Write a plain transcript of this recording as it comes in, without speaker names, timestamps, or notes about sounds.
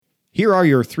Here are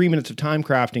your 3 minutes of time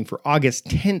crafting for August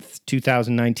 10th,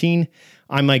 2019.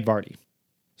 I'm Mike Vardy.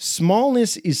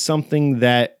 Smallness is something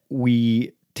that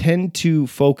we tend to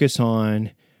focus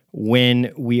on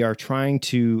when we are trying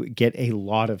to get a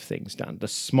lot of things done. The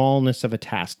smallness of a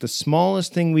task, the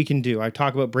smallest thing we can do. I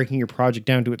talk about breaking your project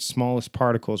down to its smallest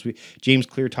particles. James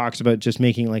Clear talks about just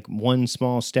making like one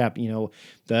small step.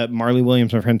 The Marley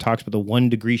Williams, my friend, talks about the 1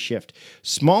 degree shift.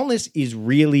 Smallness is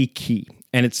really key.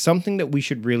 And it's something that we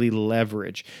should really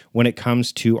leverage when it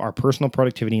comes to our personal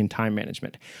productivity and time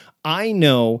management. I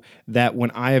know that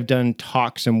when I have done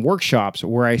talks and workshops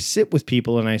where I sit with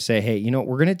people and I say, hey,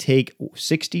 we're going to take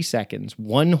 60 seconds,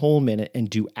 1 whole minute, and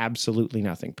do absolutely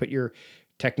nothing. Put your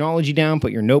technology down,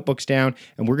 put your notebooks down,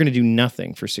 and we're going to do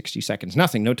nothing for 60 seconds.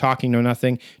 Nothing, no talking, no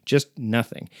nothing, just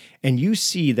nothing. And you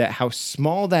see that how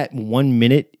small that 1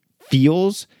 minute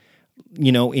feels,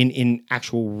 in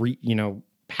actual,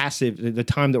 passive, the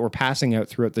time that we're passing out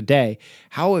throughout the day,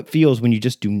 how it feels when you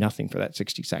just do nothing for that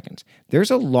 60 seconds. There's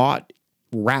a lot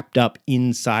wrapped up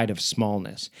inside of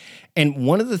smallness. And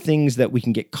one of the things that we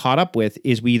can get caught up with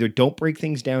is we either don't break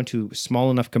things down to small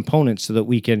enough components so that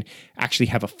we can actually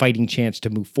have a fighting chance to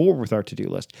move forward with our to-do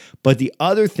list. But the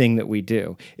other thing that we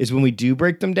do is when we do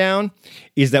break them down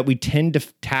is that we tend to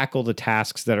tackle the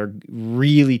tasks that are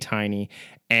really tiny.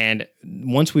 And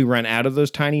once we run out of those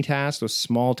tiny tasks, those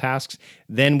small tasks,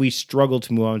 then we struggle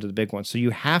to move on to the big ones. So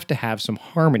you have to have some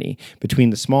harmony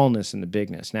between the smallness and the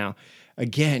bigness. Now,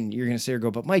 again, you're going to say or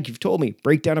go, but Mike, you've told me,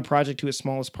 break down a project to its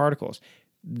smallest particles.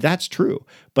 That's true.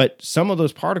 But some of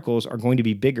those particles are going to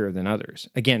be bigger than others.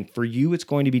 Again, for you, it's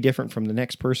going to be different from the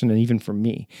next person and even from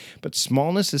me. But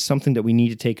smallness is something that we need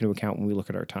to take into account when we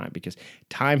look at our time, because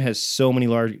time has so many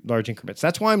large increments.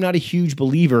 That's why I'm not a huge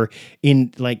believer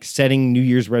in setting New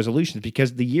Year's resolutions,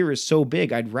 because the year is so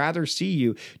big. I'd rather see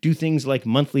you do things like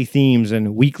monthly themes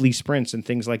and weekly sprints and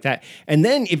things like that. And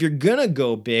then if you're going to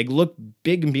go big, look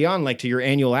big and beyond, to your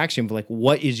annual axiom of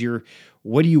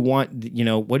what do you want?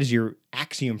 What is your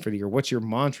axiom for the year? What's your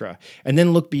mantra? And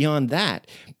then look beyond that.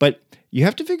 But you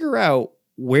have to figure out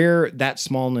where that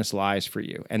smallness lies for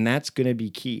you. And that's going to be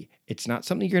key. It's not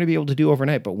something you're going to be able to do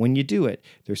overnight, but when you do it,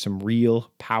 there's some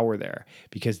real power there,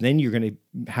 because then you're going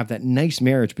to have that nice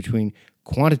marriage between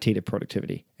quantitative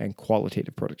productivity and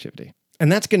qualitative productivity.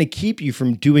 And that's going to keep you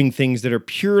from doing things that are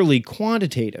purely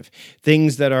quantitative,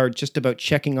 things that are just about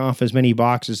checking off as many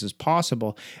boxes as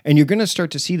possible. And you're going to start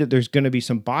to see that there's going to be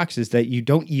some boxes that you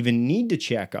don't even need to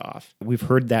check off. We've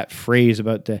heard that phrase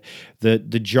about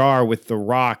the jar with the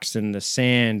rocks and the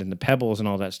sand and the pebbles and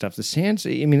all that stuff. The sands,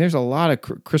 there's a lot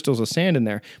of crystals of sand in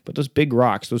there, but those big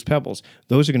rocks, those pebbles,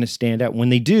 those are going to stand out. When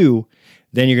they do,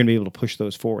 then you're going to be able to push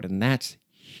those forward. And that's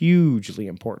hugely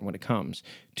important when it comes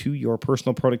to your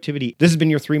personal productivity. This has been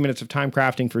your 3 minutes of time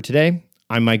crafting for today.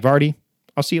 I'm Mike Vardy.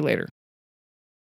 I'll see you later.